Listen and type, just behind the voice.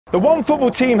The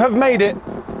OneFootball team have made it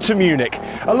to Munich.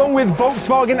 Along with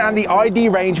Volkswagen and the ID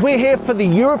range, we're here for the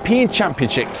European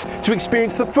Championships to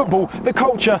experience the football, the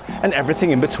culture and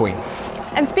everything in between.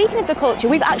 And speaking of the culture,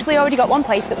 we've actually already got one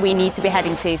place that we need to be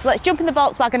heading to. So let's jump in the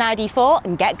Volkswagen ID.4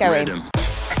 and get going.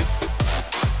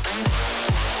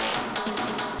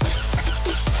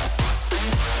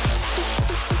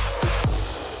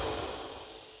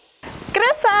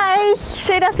 Grüß euch!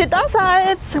 Schön, dass ihr da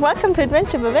seid! Welcome to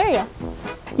Adventure Bavaria.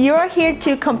 You're here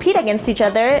to compete against each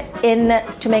other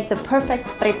to make the perfect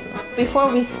pretzel.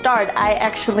 Before we start, I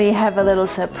actually have a little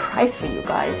surprise for you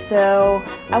guys. So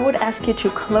I would ask you to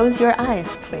close your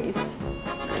eyes, please.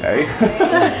 Okay.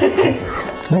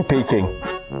 No peeking.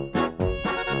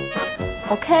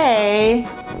 Okay.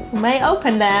 You may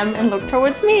open them and look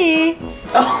towards me.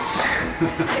 Oh.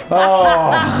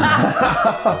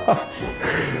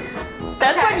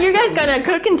 That's what you guys gonna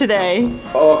cooking today.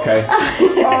 Okay.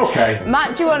 Okay.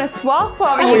 Matt, do you want to swap or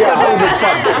are you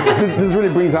This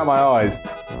really brings out my eyes.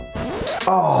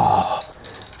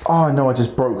 Oh no, I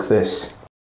just broke this.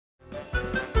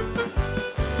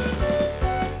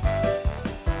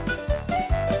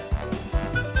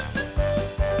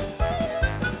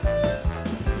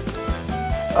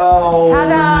 Oh.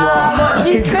 Ta-da! What do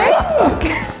you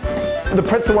think? The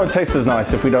pretzel won't taste as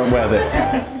nice if we don't wear this.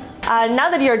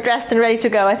 Now that you're dressed and ready to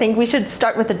go, I think we should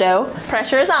start with the dough.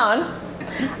 Pressure is on.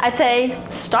 I'd say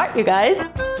start, you guys.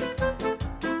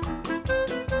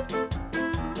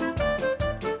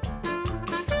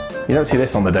 You don't see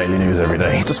this on the daily news every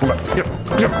day. Just like,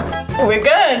 We're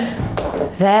good.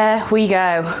 There we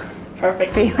go.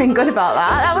 Perfect. Feeling good about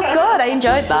that. That was good. I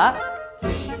enjoyed that.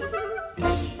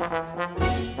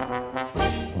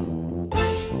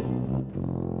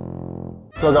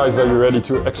 So guys, are you ready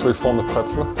to actually form the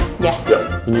pretzel? Yes.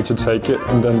 You need to take it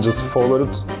and then just forward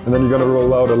it. And then you're gonna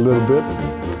roll out a little bit.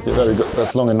 Yeah, very good.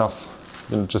 That's long enough.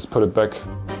 Then just put it back.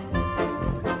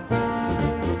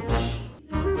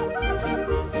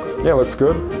 Yeah, looks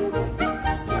good.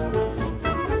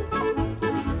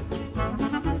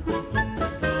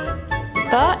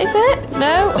 That is it?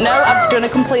 No? No, I've done a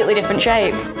completely different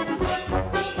shape.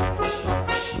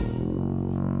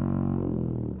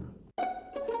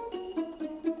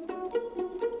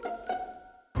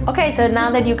 Okay, so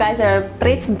now that you guys are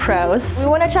pretzel pros, we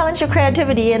want to challenge your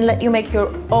creativity and let you make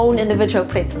your own individual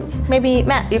pretzels. Maybe,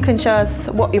 Matt, you can show us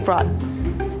what you brought.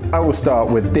 I will start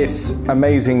with this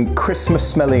amazing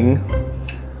Christmas-smelling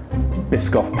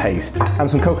Biscoff paste and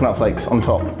some coconut flakes on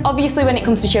top. Obviously, when it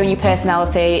comes to showing your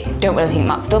personality, don't really think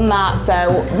Matt's done that.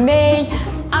 So me,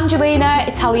 Angelina,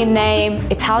 Italian name,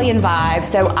 Italian vibe.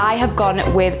 So I have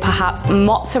gone with perhaps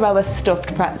mozzarella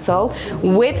stuffed pretzel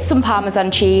with some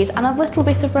Parmesan cheese and a little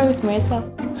bit of rosemary as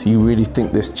well. So you really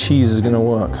think this cheese is going to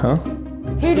work, huh?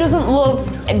 Who doesn't love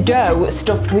dough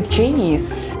stuffed with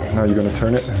cheese? Now you're gonna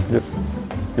turn it. Yep.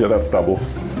 Yeah, that's double.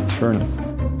 Turn it.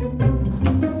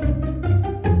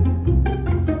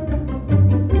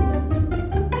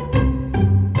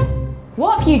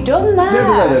 What have you done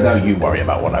there? No, you worry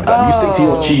about what I've done. You stick to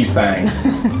your cheese thing.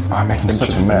 I'm making such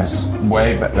a mess.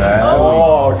 Way back there.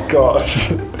 Oh gosh.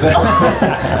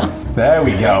 There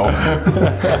we go.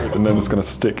 And then it's gonna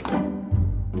stick.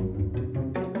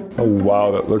 Oh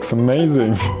wow, that looks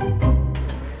amazing.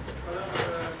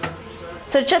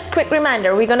 So just quick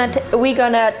reminder, we're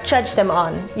gonna judge them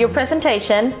on your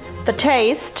presentation, the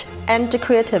taste, and the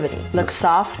creativity. Looks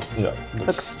soft. Yeah.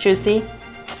 Looks juicy.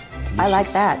 Delicious. I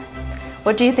like that.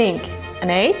 What do you think?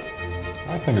 An 8?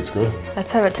 I think it's good.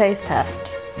 Let's have a taste test.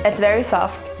 It's very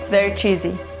soft. It's very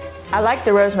cheesy. I like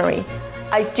the rosemary.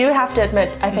 I do have to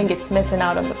admit, I think it's missing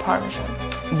out on the Parmesan.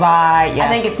 Right, yeah. I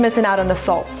think it's missing out on the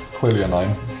salt. Clearly a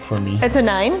 9 for me. It's a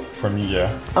 9? For me,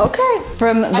 yeah. Okay.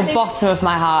 From the bottom of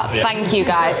my heart, Yeah. Thank you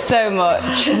guys so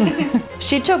much.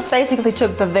 She basically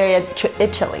took Bavaria to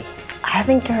Italy. I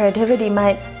think creativity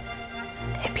might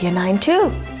be a 9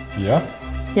 too. Yeah?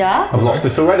 Yeah? I've lost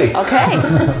this already. Okay.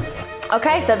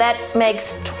 Okay, so that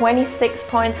makes 26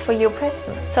 points for your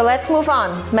present. So let's move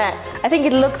on. Matt, I think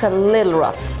it looks a little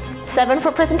rough. 7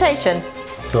 for presentation.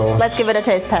 So Let's give it a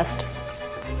taste test.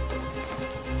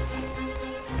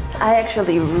 I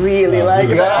actually really like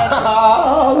that.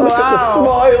 Oh, look at the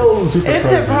smiles. It's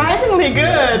surprisingly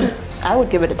good. I would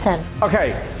give it a 10.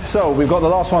 Okay, so we've got the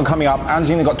last one coming up.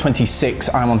 Angelina got 26,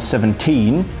 I'm on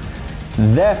 17.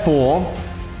 Therefore,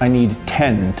 I need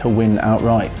 10 to win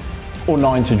outright, or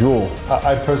 9 to draw.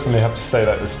 I personally have to say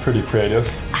that it's pretty creative.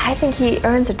 I think he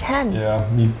earns a 10. Yeah,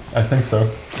 I think so.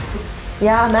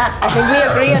 Yeah, Matt, I think we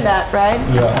agree on that, right?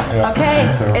 Yeah. Okay, I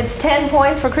think so. it's 10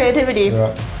 points for creativity.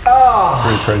 Yeah. Oh,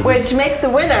 Pretty crazy. which makes the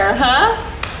winner, huh?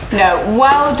 No,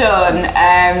 well done.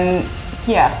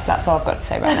 Yeah, that's all I've got to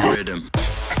say right now.